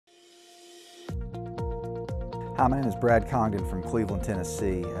My name is Brad Congdon from Cleveland,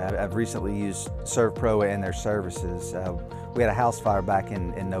 Tennessee. I've recently used ServPro and their services. We had a house fire back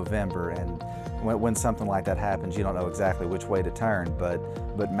in November, and when something like that happens, you don't know exactly which way to turn, but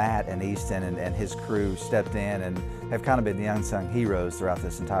Matt and Easton and his crew stepped in and have kind of been the unsung heroes throughout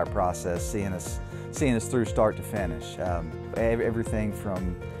this entire process, seeing us through start to finish. Everything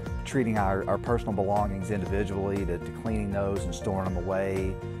from treating our personal belongings individually to cleaning those and storing them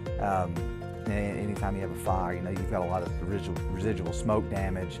away. Anytime you have a fire, you've got a lot of residual smoke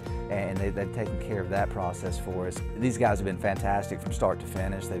damage, and they've taken care of that process for us. These guys have been fantastic from start to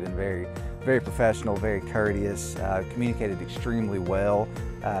finish. They've been very, very professional, very courteous, communicated extremely well.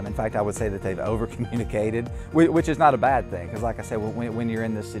 In fact, I would say that they've over-communicated, which is not a bad thing, because like I said, when you're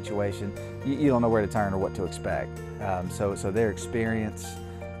in this situation, you don't know where to turn or what to expect. So their experience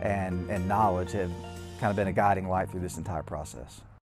and knowledge have kind of been a guiding light through this entire process.